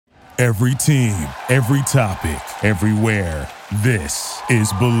Every team, every topic, everywhere. This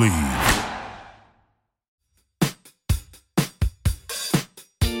is Believe.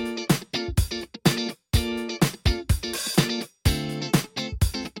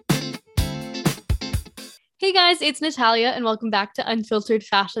 Hey guys, it's Natalia and welcome back to Unfiltered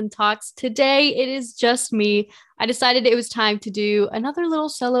Fashion Talks. Today it is just me. I decided it was time to do another little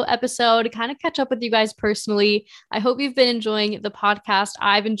solo episode to kind of catch up with you guys personally. I hope you've been enjoying the podcast.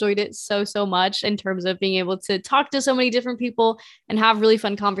 I've enjoyed it so much in terms of being able to talk to so many different people and have really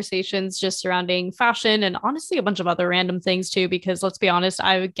fun conversations just surrounding fashion and honestly a bunch of other random things too, because let's be honest,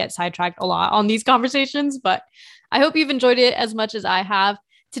 I would get sidetracked a lot on these conversations, but I hope you've enjoyed it as much as I have.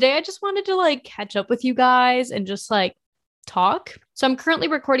 Today, I just wanted to catch up with you guys and just talk. So I'm currently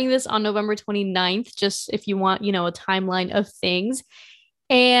recording this on November 29th, just if you want, a timeline of things.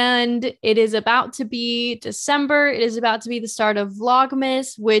 And it is about to be December. It is about to be the start of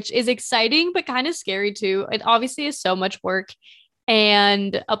Vlogmas, which is exciting, but kind of scary too. It obviously is so much work.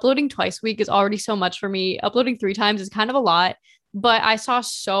 And uploading twice a week is already so much for me. Uploading 3 times is kind of a lot. But I saw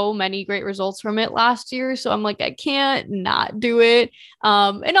so many great results from it last year. So I'm like, I can't not do it.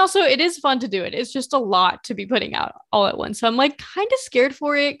 And also it is fun to do it. It's just a lot to be putting out all at once. So I'm kind of scared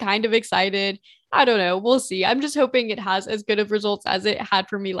for it, kind of excited. I don't know. We'll see. I'm just hoping it has as good of results as it had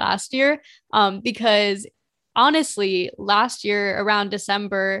for me last year. Because honestly, last year around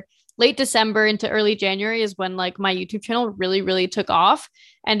December, late December into early January is when my YouTube channel really took off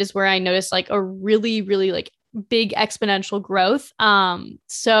and is where I noticed a really big exponential growth.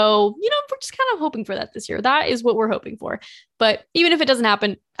 So, we're just kind of hoping for that this year. That is what we're hoping for. But even if it doesn't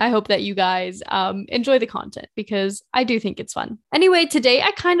happen, I hope that you guys enjoy the content because I do think it's fun. Anyway, today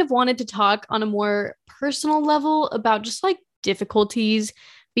I kind of wanted to talk on a more personal level about just difficulties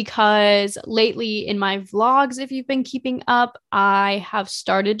because lately in my vlogs, if you've been keeping up, I have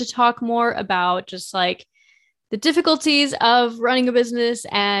started to talk more about just the difficulties of running a business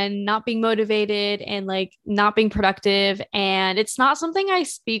and not being motivated and not being productive. And it's not something I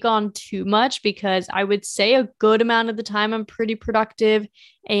speak on too much because I would say a good amount of the time I'm pretty productive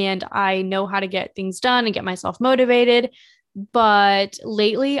and I know how to get things done and get myself motivated. But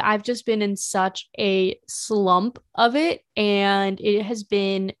lately I've just been in such a slump of it and it has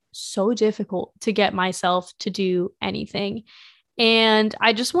been so difficult to get myself to do anything. And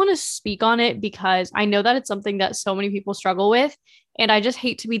I just want to speak on it because I know that it's something that so many people struggle with. And I just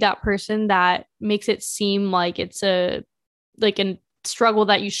hate to be that person that makes it seem like it's a struggle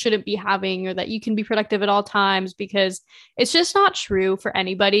that you shouldn't be having or that you can be productive at all times because it's just not true for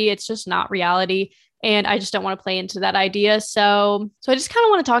anybody. It's just not reality. And I just don't want to play into that idea. So I just kind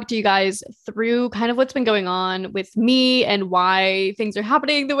of want to talk to you guys through kind of what's been going on with me and why things are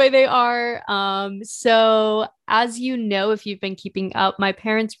happening the way they are. So as you know, if you've been keeping up, my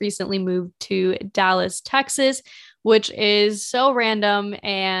parents recently moved to Dallas, Texas, which is so random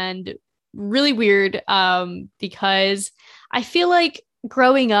and really weird because I feel like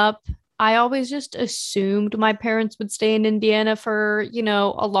growing up, I always just assumed my parents would stay in Indiana for,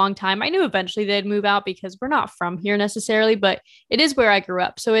 a long time. I knew eventually they'd move out because we're not from here necessarily, but it is where I grew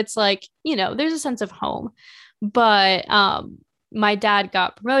up. So it's there's a sense of home. But my dad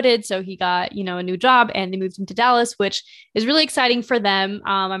got promoted. So he got, a new job and they moved him to Dallas, which is really exciting for them.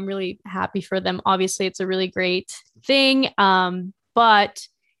 I'm really happy for them. Obviously, it's a really great thing. But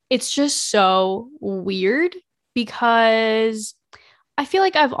it's just so weird because I feel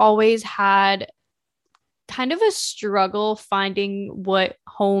like I've always had kind of a struggle finding what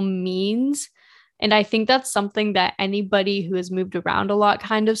home means. And I think that's something that anybody who has moved around a lot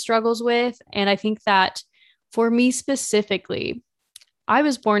kind of struggles with. And I think that for me specifically, I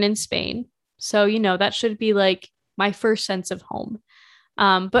was born in Spain. So, that should be my first sense of home.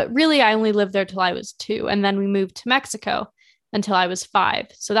 But really, I only lived there till I was 2. And then we moved to Mexico until I was 5.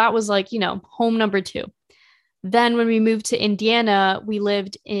 So that was home number 2. Then when we moved to Indiana, we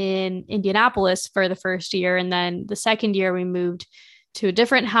lived in Indianapolis for the first year. And then the second year we moved to a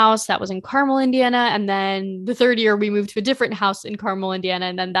different house that was in Carmel, Indiana. And then the third year we moved to a different house in Carmel, Indiana.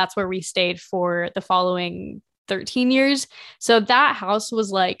 And then that's where we stayed for the following 13 years. So that house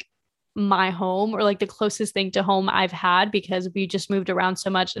was my home or the closest thing to home I've had because we just moved around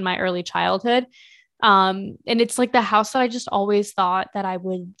so much in my early childhood. And it's the house that I just always thought that I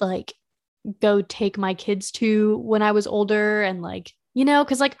would go take my kids to when I was older and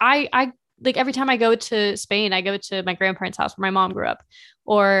because I every time I go to Spain, I go to my grandparents' house where my mom grew up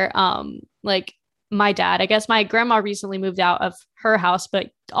or my dad. I guess my grandma recently moved out of her house,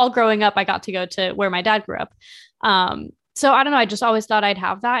 but all growing up, I got to go to where my dad grew up. So I don't know. I just always thought I'd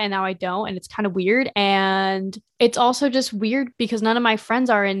have that and now I don't. And it's kind of weird. And it's also just weird because none of my friends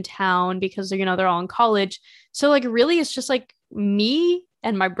are in town because, they're all in college. So like really it's just like me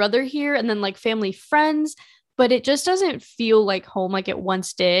and my brother here and then like family friends, but it just doesn't feel like home like it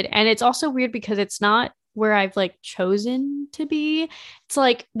once did. And it's also weird because it's not where I've like chosen to be. It's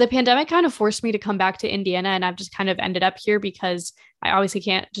like the pandemic kind of forced me to come back to Indiana and I've just kind of ended up here because I obviously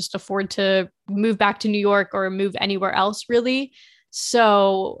can't just afford to move back to New York or move anywhere else really.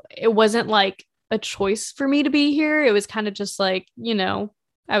 So it wasn't like a choice for me to be here. It was kind of just like,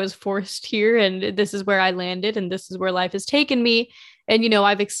 I was forced here and this is where I landed and this is where life has taken me. And,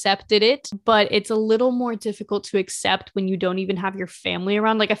 I've accepted it, but it's a little more difficult to accept when you don't even have your family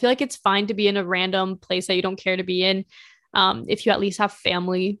around. Like, I feel like it's fine to be in a random place that you don't care to be in, if you at least have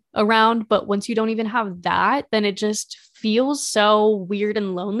family around. But once you don't even have that, then it just feels so weird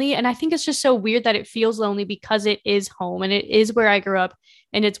and lonely. And I think it's just so weird that it feels lonely because it is home and it is where I grew up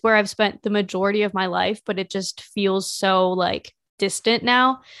and it's where I've spent the majority of my life, but it just feels so like distant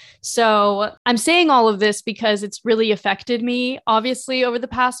now. So I'm saying all of this because it's really affected me, obviously, over the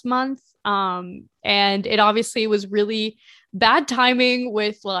past month. And it obviously was really bad timing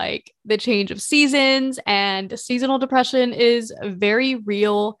with like the change of seasons, and seasonal depression is very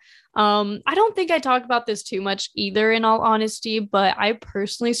real. I don't think I talk about this too much either, in all honesty, but I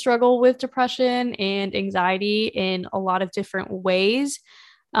personally struggle with depression and anxiety in a lot of different ways.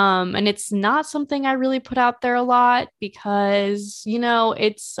 And it's not something I really put out there a lot because,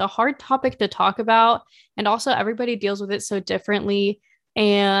 it's a hard topic to talk about. And also, everybody deals with it so differently.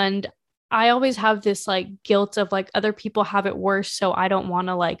 And I always have this like guilt of like other people have it worse. So I don't want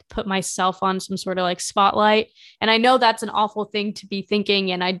to like put myself on some sort of like spotlight. And I know that's an awful thing to be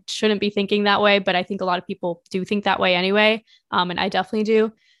thinking, and I shouldn't be thinking that way. But I think a lot of people do think that way anyway. And I definitely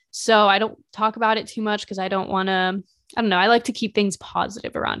do. So I don't talk about it too much because I don't want to. I don't know. I like to keep things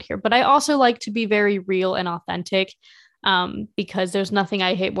positive around here, but I also like to be very real and authentic, because there's nothing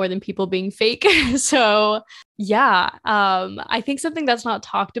I hate more than people being fake. So, yeah, I think something that's not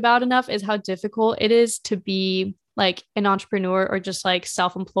talked about enough is how difficult it is to be like an entrepreneur or just like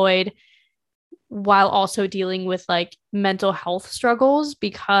self-employed while also dealing with like mental health struggles,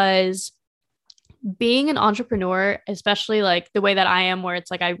 because being an entrepreneur, especially like the way that I am, where it's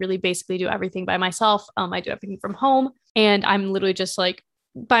like I really basically do everything by myself. I do everything from home and I'm literally just like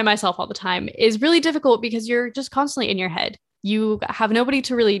by myself all the time, is really difficult because you're just constantly in your head. You have nobody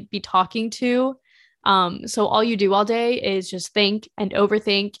to really be talking to. So all you do all day is just think and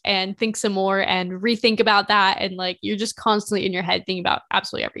overthink and think some more and rethink about that. And like you're just constantly in your head thinking about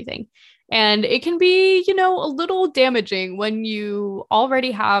absolutely everything. And it can be, a little damaging when you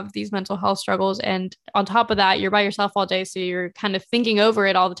already have these mental health struggles. And on top of that, you're by yourself all day. So you're kind of thinking over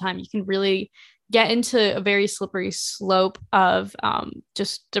it all the time. You can really get into a very slippery slope of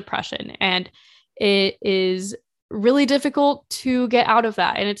just depression. And it is really difficult to get out of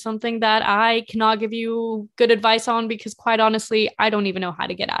that. And it's something that I cannot give you good advice on because, quite honestly, I don't even know how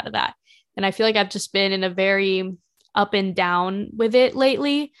to get out of that. And I feel like I've just been in a very up and down with it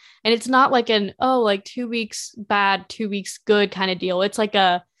lately. And it's not like like 2 weeks bad, 2 weeks good kind of deal. It's like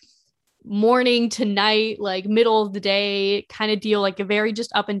a morning to night, like middle of the day kind of deal, like a very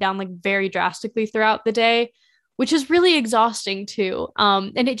just up and down, like very drastically throughout the day, which is really exhausting too.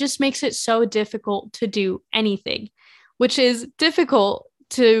 And it just makes it so difficult to do anything, which is difficult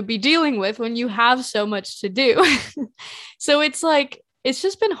to be dealing with when you have so much to do. So it's like, it's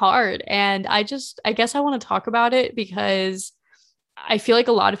just been hard. And I guess I want to talk about it because I feel like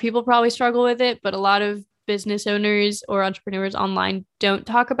a lot of people probably struggle with it, but a lot of business owners or entrepreneurs online don't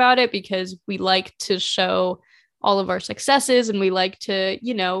talk about it because we like to show all of our successes and we like to,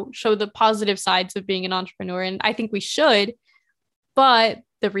 show the positive sides of being an entrepreneur. And I think we should, but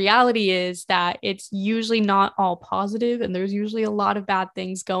the reality is that it's usually not all positive and there's usually a lot of bad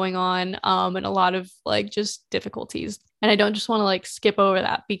things going on, and a lot of like just difficulties. And I don't just want to like skip over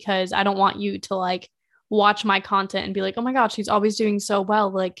that because I don't want you to like watch my content and be like, oh my God, she's always doing so well.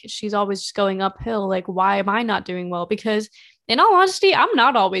 Like she's always just going uphill. Like, why am I not doing well? Because in all honesty, I'm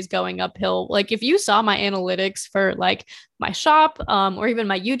not always going uphill. Like if you saw my analytics for like my shop, or even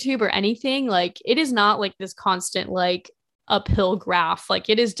my YouTube or anything, like it is not like this constant like uphill graph. Like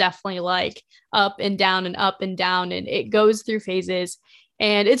it is definitely like up and down and up and down, and it goes through phases.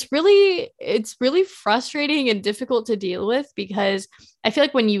 And it's really frustrating and difficult to deal with because I feel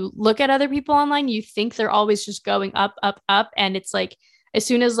like when you look at other people online, you think they're always just going up, up, up. And it's like as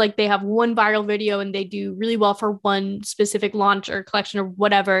soon as like they have one viral video and they do really well for one specific launch or collection or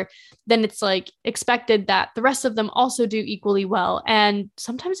whatever, then it's like expected that the rest of them also do equally well. And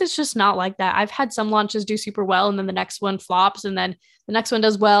sometimes it's just not like that. I've had some launches do super well and then the next one flops and then the next one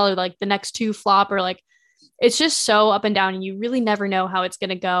does well, or like the next two flop, or like it's just so up and down and you really never know how it's going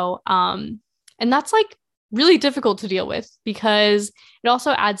to go. And that's like really difficult to deal with because it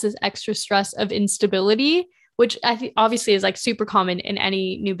also adds this extra stress of instability, which I think obviously is like super common in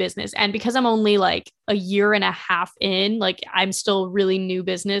any new business. And because I'm only like a year and a half in, like I'm still really new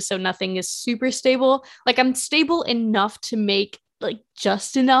business. So nothing is super stable. Like I'm stable enough to make like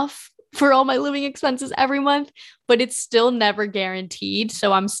just enough for all my living expenses every month, but it's still never guaranteed.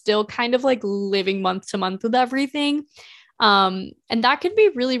 So I'm still kind of like living month to month with everything. And that can be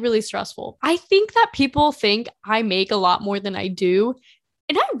really, really stressful. I think that people think I make a lot more than I do.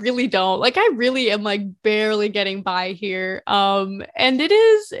 And I really don't. Like I really am like barely getting by here. And it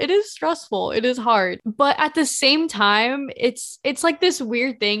is stressful. It is hard. But at the same time, it's like this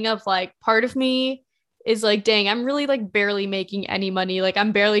weird thing of like part of me is like, dang, I'm really like barely making any money. Like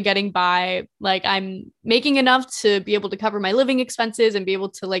I'm barely getting by. Like I'm making enough to be able to cover my living expenses and be able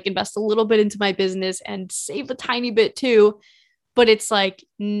to like invest a little bit into my business and save a tiny bit too. But it's like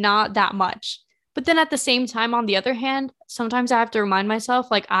not that much. But then at the same time, on the other hand, sometimes I have to remind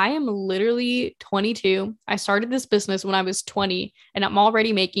myself, like, I am literally 22. I started this business when I was 20, and I'm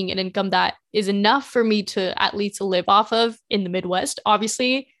already making an income that is enough for me to at least live off of in the Midwest.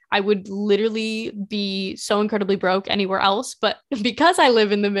 Obviously, I would literally be so incredibly broke anywhere else. But because I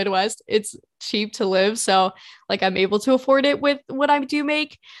live in the Midwest, it's cheap to live. So like I'm able to afford it with what I do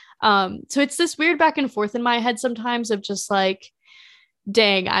make. So it's this weird back and forth in my head sometimes of just like,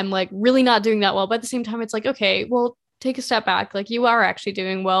 dang, I'm like really not doing that well. But at the same time, it's like, okay, well, take a step back. Like you are actually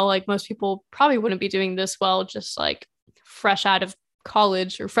doing well. Like most people probably wouldn't be doing this well, just like fresh out of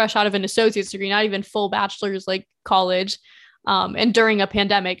college or fresh out of an associate's degree, not even full bachelor's like college. And during a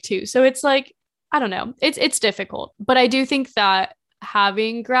pandemic too. So it's like, I don't know, it's difficult, but I do think that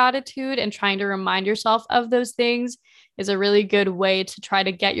having gratitude and trying to remind yourself of those things is a really good way to try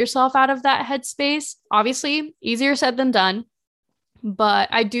to get yourself out of that headspace. Obviously, easier said than done, but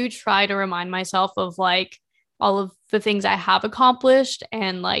I do try to remind myself of like all of the things I have accomplished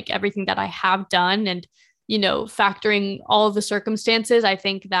and like everything that I have done. And, you know, factoring all of the circumstances, I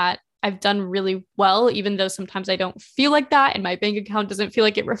think that I've done really well, even though sometimes I don't feel like that and my bank account doesn't feel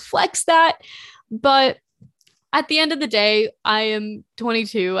like it reflects that. But at the end of the day, I am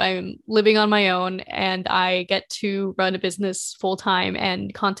 22. I'm living on my own and I get to run a business full time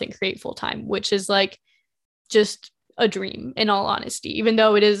and content create full time, which is like just a dream in all honesty. Even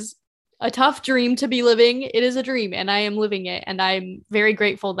though it is a tough dream to be living, it is a dream and I am living it. And I'm very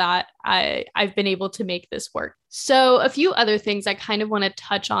grateful that I've been able to make this work. So a few other things I kind of want to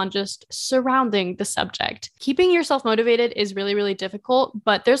touch on just surrounding the subject. Keeping yourself motivated is really, really difficult,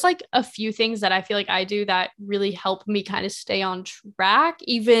 but there's like a few things that I feel like I do that really help me kind of stay on track,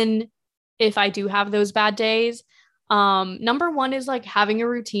 even if I do have those bad days. Number one is like having a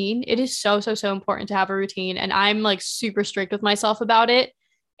routine. It is so important to have a routine. And I'm like super strict with myself about it.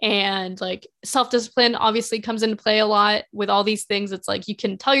 And like self-discipline obviously comes into play a lot with all these things. It's like you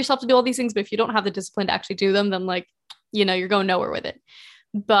can tell yourself to do all these things, but if you don't have the discipline to actually do them, then like, you know, you're going nowhere with it.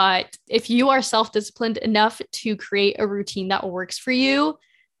 But if you are self-disciplined enough to create a routine that works for you,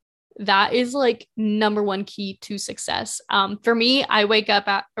 that is like number one key to success. For me, I wake up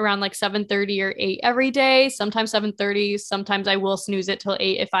at around like 7:30 or 8 every day, sometimes 7:30, sometimes I will snooze it till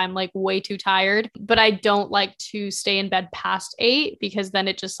 8 if I'm like way too tired, but I don't like to stay in bed past 8 because then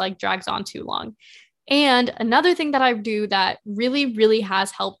it just like drags on too long. And another thing that I do that really, really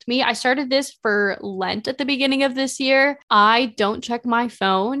has helped me, I started this for Lent at the beginning of this year. I don't check my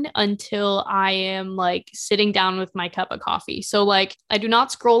phone until I am like sitting down with my cup of coffee. So like I do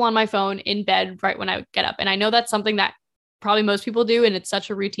not scroll on my phone in bed right when I get up. And I know that's something that probably most people do, and it's such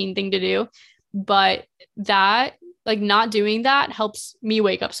a routine thing to do. But that, like not doing that helps me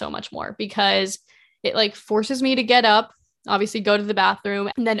wake up so much more because it like forces me to get up, obviously go to the bathroom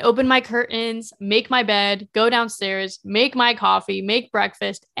and then open my curtains, make my bed, go downstairs, make my coffee, make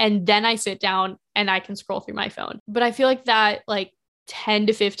breakfast, and then I sit down and I can scroll through my phone. But I feel like that like 10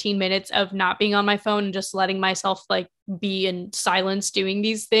 to 15 minutes of not being on my phone and just letting myself like be in silence doing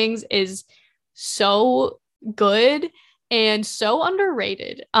these things is so good and so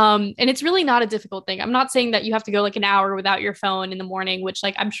underrated. And it's really not a difficult thing. I'm not saying that you have to go like an hour without your phone in the morning, which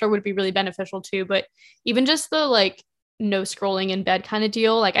like I'm sure would be really beneficial too, but even just the like no scrolling in bed kind of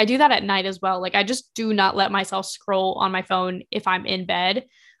deal. Like I do that at night as well. Like I just do not let myself scroll on my phone if I'm in bed.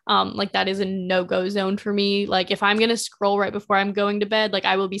 Like that is a no-go zone for me. Like if I'm going to scroll right before I'm going to bed, like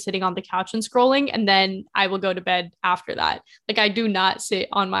I will be sitting on the couch and scrolling, and then I will go to bed after that. Like I do not sit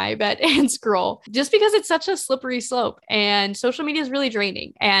on my bed and scroll just because it's such a slippery slope, and social media is really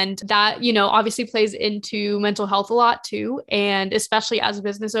draining. And that, obviously plays into mental health a lot too. And especially as a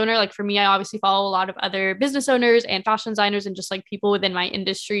business owner, like for me, I obviously follow a lot of other business owners and fashion designers and just like people within my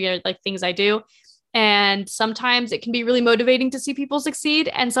industry or like things I do. And sometimes it can be really motivating to see people succeed.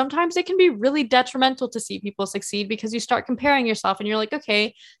 And sometimes it can be really detrimental to see people succeed because you start comparing yourself and you're like,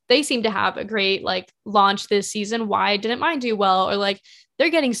 okay, they seem to have a great like launch this season. Why didn't mine do well? Or like, they're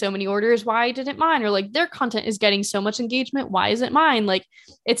getting so many orders. Why didn't mine? Or like, their content is getting so much engagement. Why isn't mine? Like,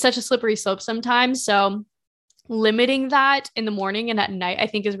 it's such a slippery slope sometimes. So limiting that in the morning and at night, I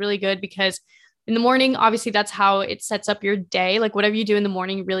think is really good because in the morning, obviously that's how it sets up your day. Like whatever you do in the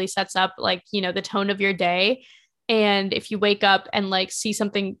morning really sets up like, the tone of your day. And if you wake up and like see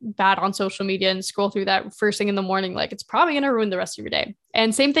something bad on social media and scroll through that first thing in the morning, like it's probably going to ruin the rest of your day.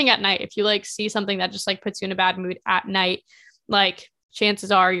 And same thing at night. If you like see something that just like puts you in a bad mood at night, like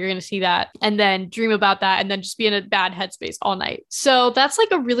chances are you're going to see that and then dream about that and then just be in a bad headspace all night. So that's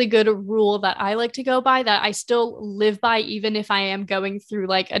like a really good rule that I like to go by, that I still live by, even if I am going through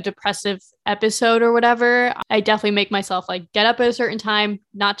like a depressive episode or whatever. I definitely make myself like get up at a certain time,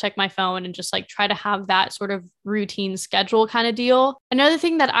 not check my phone, and just like try to have that sort of routine schedule kind of deal. Another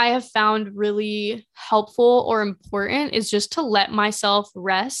thing that I have found really helpful or important is just to let myself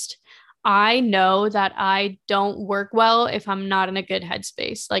rest. I know that I don't work well if I'm not in a good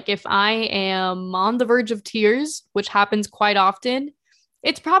headspace. Like if I am on the verge of tears, which happens quite often,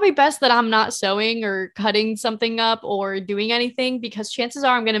 it's probably best that I'm not sewing or cutting something up or doing anything, because chances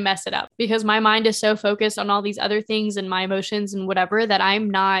are I'm going to mess it up because my mind is so focused on all these other things and my emotions and whatever that I'm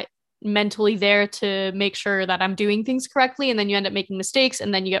not mentally there to make sure that I'm doing things correctly. And then you end up making mistakes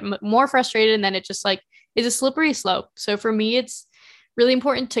and then you get more frustrated, and then it just like is a slippery slope. So for me, it's really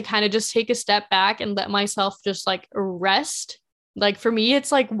important to kind of just take a step back and let myself just like rest. Like for me,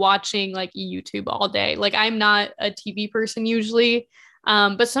 it's like watching like YouTube all day. Like I'm not a TV person usually,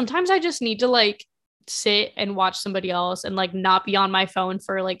 but sometimes I just need to like sit and watch somebody else and like not be on my phone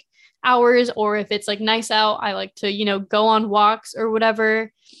for like hours. Or if it's like nice out, I like to, go on walks or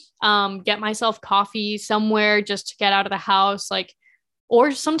whatever, get myself coffee somewhere just to get out of the house. Like,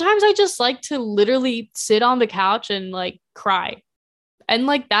 or sometimes I just like to literally sit on the couch and like cry. And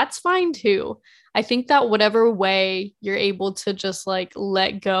like, that's fine too. I think that whatever way you're able to just like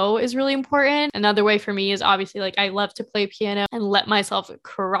let go is really important. Another way for me is obviously like I love to play piano and let myself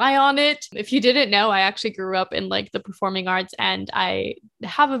cry on it. If you didn't know, I actually grew up in like the performing arts and I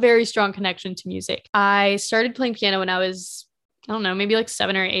have a very strong connection to music. I started playing piano when I was, I don't know, maybe like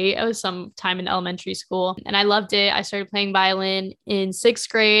 7 or 8. I was some time in elementary school and I loved it. I started playing violin in 6th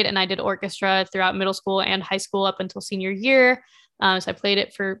grade and I did orchestra throughout middle school and high school up until senior year. So I played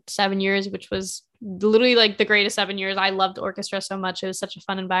it for 7 years, which was literally like the greatest 7 years. I loved orchestra so much. It was such a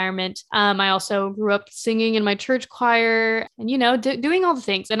fun environment. I also grew up singing in my church choir and, doing all the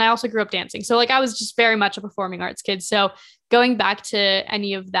things. And I also grew up dancing. So like I was just very much a performing arts kid. So going back to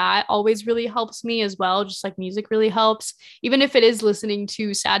any of that always really helps me as well. Just like music really helps. Even if it is listening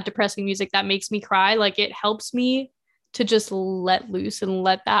to sad, depressing music that makes me cry, like it helps me to just let loose and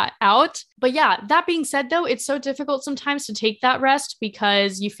let that out. But yeah, that being said though, it's so difficult sometimes to take that rest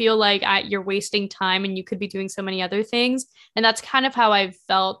because you feel like you're wasting time and you could be doing so many other things. And that's kind of how I've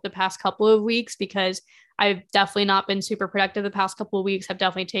felt the past couple of weeks, because I've definitely not been super productive the past couple of weeks. I've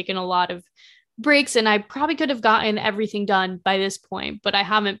definitely taken a lot of breaks and I probably could have gotten everything done by this point, but I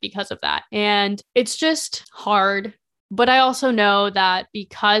haven't because of that. And it's just hard. But I also know that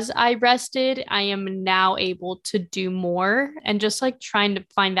because I rested, I am now able to do more, and just like trying to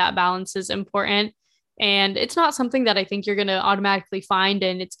find that balance is important. And it's not something that I think you're going to automatically find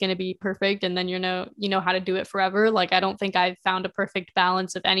and it's going to be perfect. And then, you know how to do it forever. Like, I don't think I've found a perfect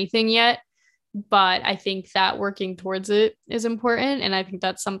balance of anything yet, but I think that working towards it is important. And I think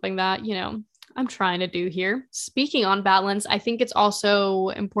that's something that, I'm trying to do here. Speaking on balance, I think it's also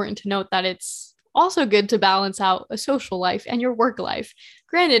important to note that it's also good to balance out a social life and your work life.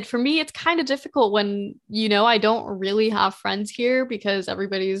 Granted, for me, it's kind of difficult when, I don't really have friends here because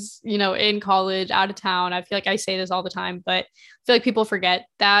everybody's, in college, out of town. I feel like I say this all the time, but I feel like people forget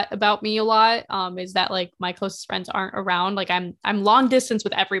that about me a lot, is that like my closest friends aren't around. Like I'm long distance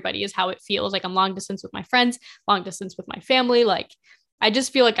with everybody is how it feels. Like I'm long distance with my friends, long distance with my family. Like I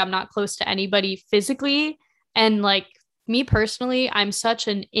just feel like I'm not close to anybody physically. And like, me personally, I'm such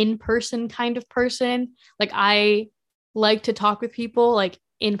an in-person kind of person. Like I like to talk with people like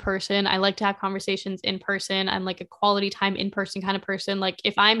in person. I like to have conversations in person. I'm like a quality time in person kind of person. Like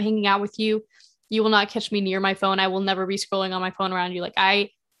if I'm hanging out with you, you will not catch me near my phone. I will never be scrolling on my phone around you. Like I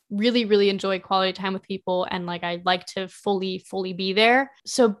really, really enjoy quality time with people, and like I like to fully be there.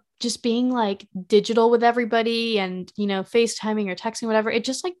 So just being like digital with everybody and, you know, FaceTiming or texting, whatever, it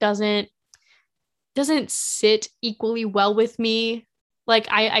just like doesn't sit equally well with me. Like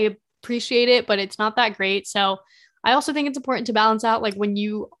I appreciate it, but it's not that great. So I also think it's important to balance out like when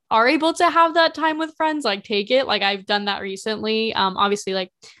you are able to have that time with friends, like take it. Like I've done that recently. Obviously,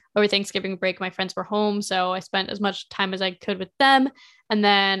 like over Thanksgiving break, my friends were home, so I spent as much time as I could with them. And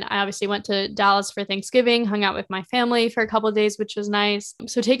then I obviously went to Dallas for Thanksgiving, hung out with my family for a couple of days, which was nice.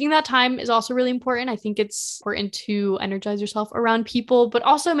 So taking that time is also really important. I think it's important to energize yourself around people, but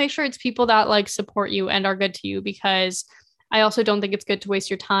also make sure it's people that like support you and are good to you, because I also don't think it's good to waste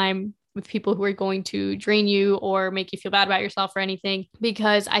your time with people who are going to drain you or make you feel bad about yourself or anything.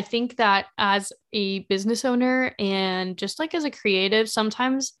 Because I think that as a business owner and just like as a creative,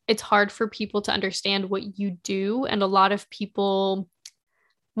 sometimes it's hard for people to understand what you do. And a lot of people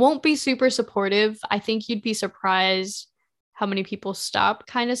won't be super supportive. I think you'd be surprised how many people stop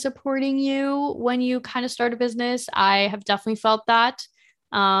kind of supporting you when you kind of start a business. I have definitely felt that.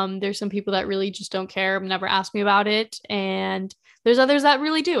 There's some people that really just don't care, never ask me about it. And there's others that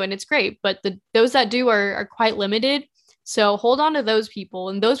really do, and it's great. But those that do are quite limited. So hold on to those people.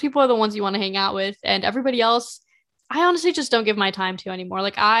 And those people are the ones you want to hang out with. And everybody else, I honestly just don't give my time to anymore.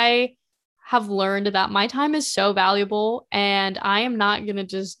 Like I have learned that my time is so valuable, and I am not going to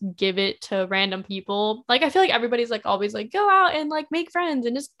just give it to random people. Like I feel like everybody's like always like go out and like make friends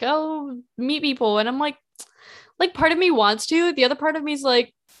and just go meet people, and I'm like part of me wants to, the other part of me is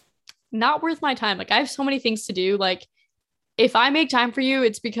like not worth my time. Like I have so many things to do. Like if I make time for you,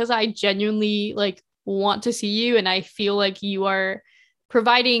 it's because I genuinely like want to see you, and I feel like you are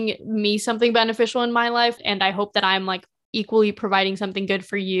providing me something beneficial in my life, and I hope that I'm like equally providing something good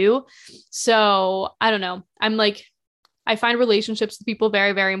for you. So I don't know. I'm like, I find relationships with people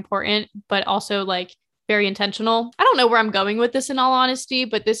very, very important, but also like very intentional. I don't know where I'm going with this in all honesty,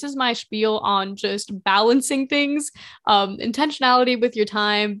 but this is my spiel on just balancing things, intentionality with your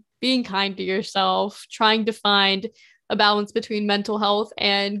time, being kind to yourself, trying to find a balance between mental health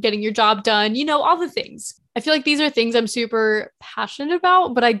and getting your job done, you know, all the things. I feel like these are things I'm super passionate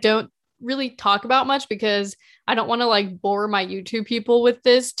about, but I don't really talk about much because I don't want to like bore my YouTube people with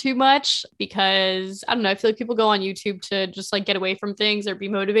this too much, because I don't know, I feel like people go on YouTube to just like get away from things or be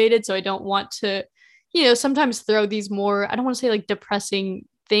motivated. So I don't want to, you know, sometimes throw these more, I don't want to say like depressing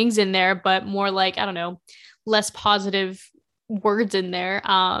things in there, but more like, I don't know, less positive words in there.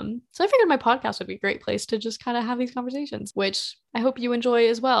 So I figured my podcast would be a great place to just kind of have these conversations, which I hope you enjoy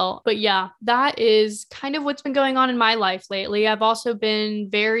as well. But yeah, that is kind of what's been going on in my life lately. I've also been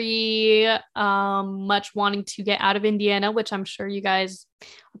very much wanting to get out of Indiana, which I'm sure you guys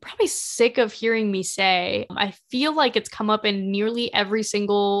are probably sick of hearing me say. I feel like it's come up in nearly every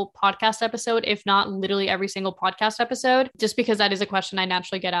single podcast episode, if not literally every single podcast episode, just because that is a question I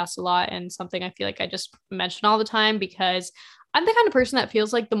naturally get asked a lot and something I feel like I just mention all the time, because I'm the kind of person that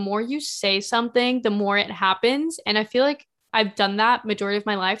feels like the more you say something, the more it happens. And I feel like I've done that majority of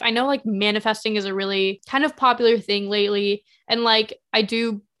my life. I know like manifesting is a really kind of popular thing lately. And like I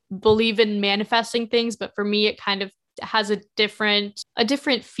do believe in manifesting things, but for me, it kind of has a different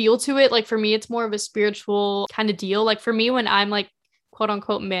feel to it. Like for me, it's more of a spiritual kind of deal. Like for me, when I'm like quote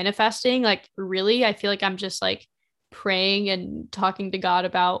unquote manifesting, like really, I feel like I'm just like praying and talking to God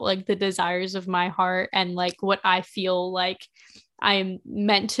about like the desires of my heart and like what I feel like I'm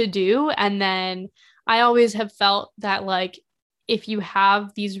meant to do. And then I always have felt that like if you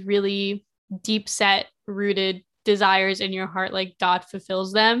have these really deep set rooted desires in your heart, like God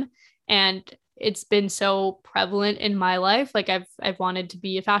fulfills them. And it's been so prevalent in my life. Like I've wanted to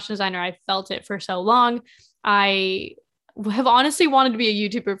be a fashion designer. I've felt it for so long. I have honestly wanted to be a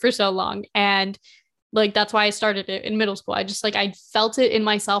YouTuber for so long. And like that's why I started it in middle school. I just like I felt it in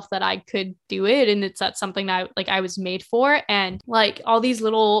myself that I could do it, and that's something that like I was made for. And like all these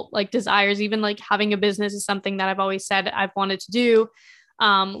little like desires, even like having a business is something that I've always said I've wanted to do.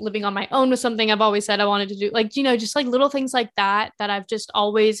 Living on my own was something I've always said I wanted to do. Like, you know, just like little things like that I've just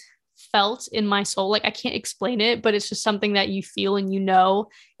always felt in my soul. Like I can't explain it, but it's just something that you feel and you know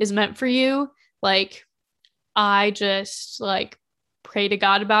is meant for you. Like I just like pray to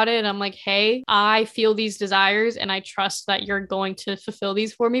God about it. And I'm like, hey, I feel these desires and I trust that you're going to fulfill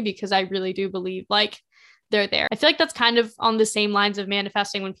these for me, because I really do believe like they're there. I feel like that's kind of on the same lines of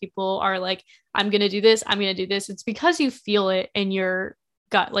manifesting when people are like, I'm going to do this, I'm going to do this. It's because you feel it in your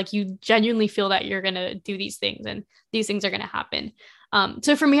gut. Like you genuinely feel that you're going to do these things and these things are going to happen.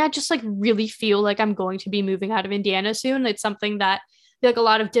 So for me, I just like really feel like I'm going to be moving out of Indiana soon. It's something that I feel like a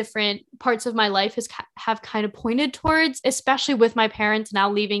lot of different parts of my life have kind of pointed towards, especially with my parents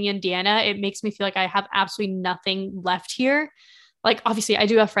now leaving Indiana. It makes me feel like I have absolutely nothing left here. Like, obviously, I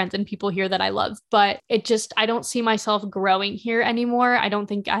do have friends and people here that I love, but I don't see myself growing here anymore. I don't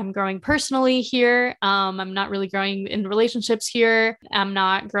think I'm growing personally here. I'm not really growing in relationships here. I'm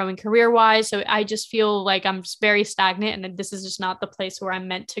not growing career wise. So I just feel like I'm just very stagnant and this is just not the place where I'm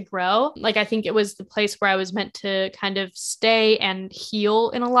meant to grow. Like, I think it was the place where I was meant to kind of stay and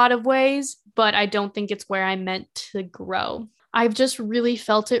heal in a lot of ways, but I don't think it's where I'm meant to grow. I've just really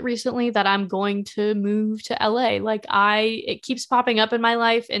felt it recently that I'm going to move to LA. It keeps popping up in my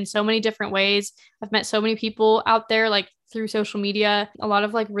life in so many different ways. I've met so many people out there, like through social media, a lot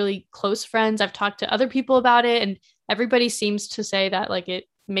of like really close friends. I've talked to other people about it and everybody seems to say that like it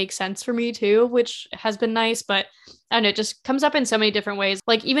makes sense for me too, which has been nice, but I don't know, it just comes up in so many different ways.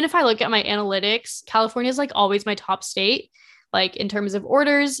 Like even if I look at my analytics, California is like always my top state. Like in terms of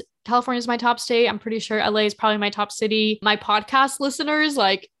orders, California is my top state. I'm pretty sure LA is probably my top city. My podcast listeners,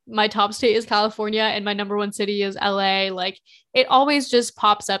 like my top state is California and my number one city is LA. Like it always just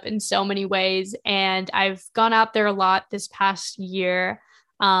pops up in so many ways. And I've gone out there a lot this past year.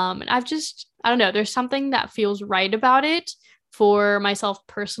 And I don't know, there's something that feels right about it for myself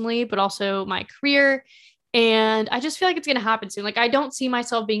personally, but also my career. And I just feel like it's going to happen soon. Like I don't see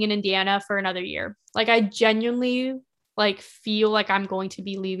myself being in Indiana for another year. Like I genuinely like feel like I'm going to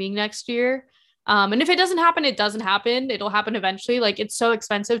be leaving next year. And if it doesn't happen, it doesn't happen. It'll happen eventually. Like it's so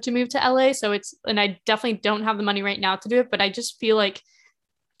expensive to move to LA. And I definitely don't have the money right now to do it, but I just feel like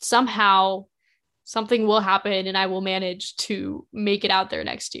somehow something will happen and I will manage to make it out there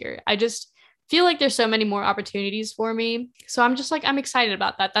next year. I just feel like there's so many more opportunities for me. So I'm excited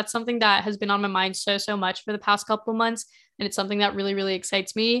about that. That's something that has been on my mind so much for the past couple of months. And it's something that really, really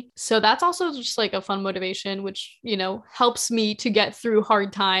excites me. So that's also just like a fun motivation, which, helps me to get through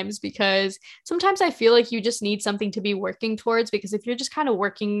hard times because sometimes I feel like you just need something to be working towards because if you're just kind of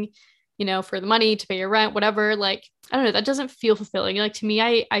working, for the money to pay your rent, whatever, like, I don't know, that doesn't feel fulfilling. Like to me,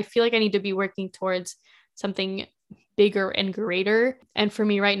 I feel like I need to be working towards something bigger and greater. And for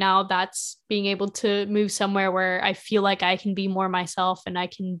me right now, that's being able to move somewhere where I feel like I can be more myself and I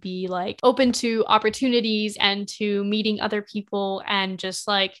can be like open to opportunities and to meeting other people and just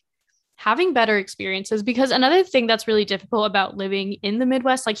like having better experiences. Because another thing that's really difficult about living in the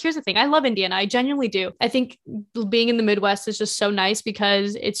Midwest, like here's the thing, I love Indiana. I genuinely do. I think being in the Midwest is just so nice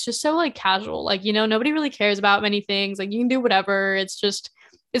because it's just so like casual. Like, nobody really cares about many things. Like you can do whatever.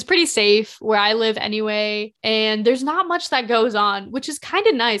 It's pretty safe where I live anyway. And there's not much that goes on, which is kind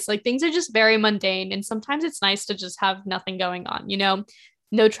of nice. Like things are just very mundane. And sometimes it's nice to just have nothing going on,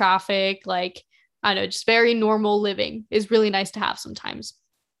 no traffic, like, I don't know, just very normal living is really nice to have sometimes.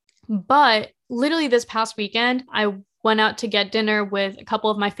 But literally this past weekend, I went out to get dinner with a couple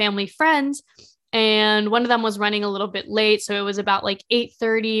of my family friends. And one of them was running a little bit late. So it was about like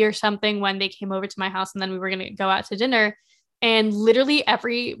 8:30 or something when they came over to my house. And then we were going to go out to dinner. And literally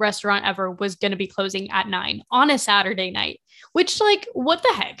every restaurant ever was going to be closing at 9 on a Saturday night, which like, what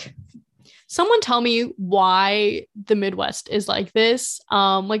the heck? Someone tell me why the Midwest is like this.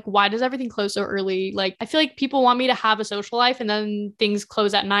 Like, why does everything close so early? Like, I feel like people want me to have a social life and then things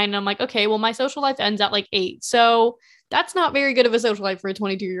close at 9. And I'm like, okay, well, my social life ends at like 8. So that's not very good of a social life for a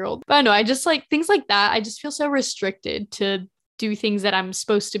 22-year-old. But I know, I just like things like that. I just feel so restricted to do things that I'm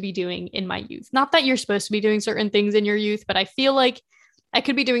supposed to be doing in my youth. Not that you're supposed to be doing certain things in your youth, but I feel like I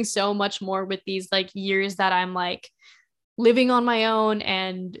could be doing so much more with these like years that I'm like living on my own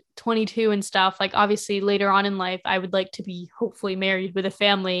and 22 and stuff. Like obviously later on in life, I would like to be hopefully married with a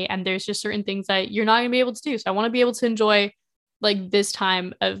family. And there's just certain things that you're not gonna be able to do. So I want to be able to enjoy like this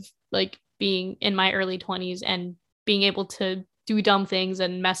time of like being in my early 20s and being able to do dumb things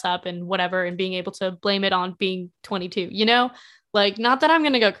and mess up and whatever, and being able to blame it on being 22, like not that I'm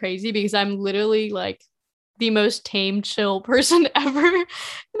going to go crazy because I'm literally like the most tame, chill person ever. And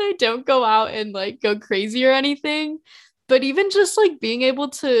I don't go out and like go crazy or anything, but even just like being able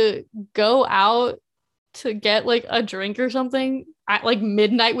to go out to get like a drink or something at like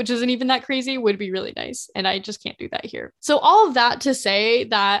midnight, which isn't even that crazy, would be really nice. And I just can't do that here. So all of that to say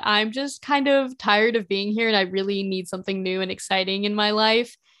that I'm just kind of tired of being here and I really need something new and exciting in my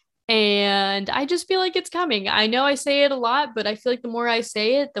life. And I just feel like it's coming. I know I say it a lot, but I feel like the more I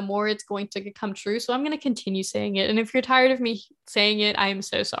say it, the more it's going to come true. So I'm going to continue saying it. And if you're tired of me saying it, I am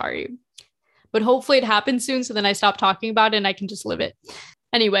so sorry. But hopefully it happens soon so then I stop talking about it and I can just live it.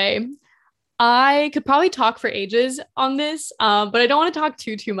 Anyway, I could probably talk for ages on this, but I don't want to talk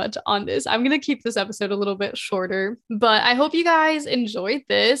too much on this. I'm going to keep this episode a little bit shorter, but I hope you guys enjoyed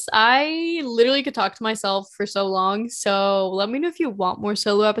this. I literally could talk to myself for so long. So let me know if you want more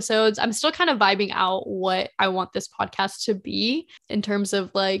solo episodes. I'm still kind of vibing out what I want this podcast to be in terms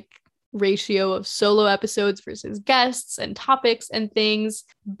of like ratio of solo episodes versus guests and topics and things,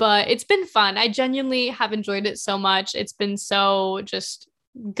 but it's been fun. I genuinely have enjoyed it so much. It's been so just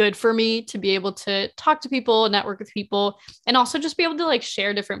good for me to be able to talk to people, network with people, and also just be able to like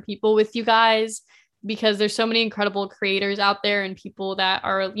share different people with you guys, because there's so many incredible creators out there and people that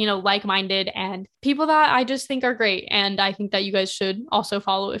are, you know, like-minded and people that I just think are great. And I think that you guys should also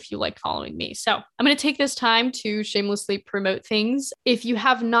follow if you like following me. So I'm going to take this time to shamelessly promote things. If you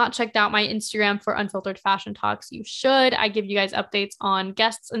have not checked out my Instagram for Unfiltered Fashion Talks, you should. I give you guys updates on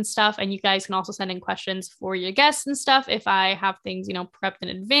guests and stuff, and you guys can also send in questions for your guests and stuff if I have things, you know, prepped in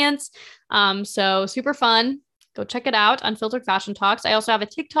advance. So super fun. Go check it out, Unfiltered Fashion Talks. I also have a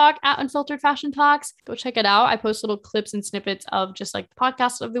TikTok at Unfiltered Fashion Talks. Go check it out. I post little clips and snippets of just like the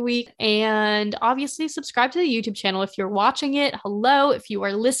podcast of the week. And obviously subscribe to the YouTube channel if you're watching it. Hello, if you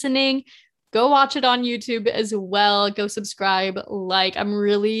are listening, go watch it on YouTube as well. Go subscribe. Like, I'm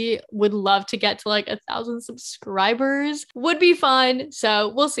really would love to get to like 1,000 subscribers. Would be fun.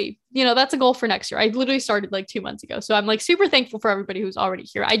 So we'll see. You know, that's a goal for next year. I literally started like 2 months ago. So I'm like super thankful for everybody who's already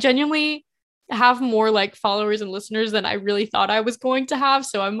here. I genuinely have more like followers and listeners than I really thought I was going to have.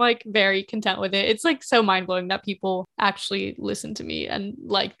 So I'm like very content with it. It's like so mind blowing that people actually listen to me and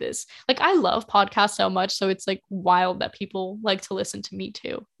like this. Like I love podcasts so much. So it's like wild that people like to listen to me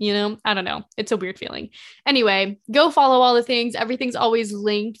too. You know, I don't know. It's a weird feeling. Anyway, go follow all the things. Everything's always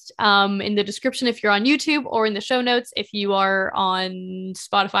linked in the description if you're on YouTube, or in the show notes if you are on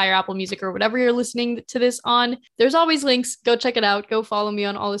Spotify or Apple Music or whatever you're listening to this on. There's always links. Go check it out. Go follow me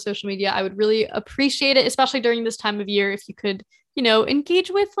on all the social media. I would really appreciate it, especially during this time of year, if you could, you know, engage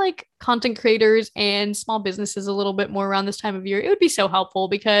with like content creators and small businesses a little bit more around this time of year. It would be so helpful,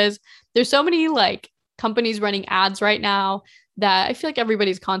 because there's so many like companies running ads right now that I feel like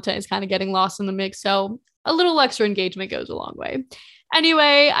everybody's content is kind of getting lost in the mix. So a little extra engagement goes a long way.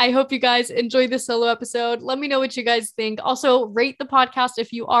 Anyway, I hope you guys enjoyed this solo episode. Let me know what you guys think. Also, rate the podcast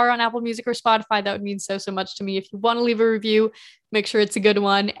if you are on Apple Music or Spotify. That would mean so much to me. If you want to leave a review, make sure it's a good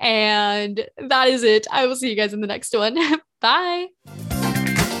one. And that is it. I will see you guys in the next one. Bye.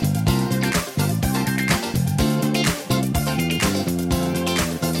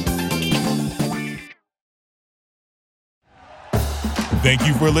 Thank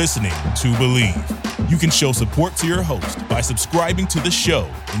you for listening to Believe. You can show support to your host by subscribing to the show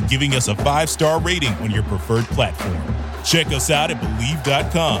and giving us a 5-star rating on your preferred platform. Check us out at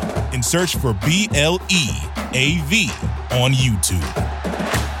Believe.com and search for BLEAV on YouTube.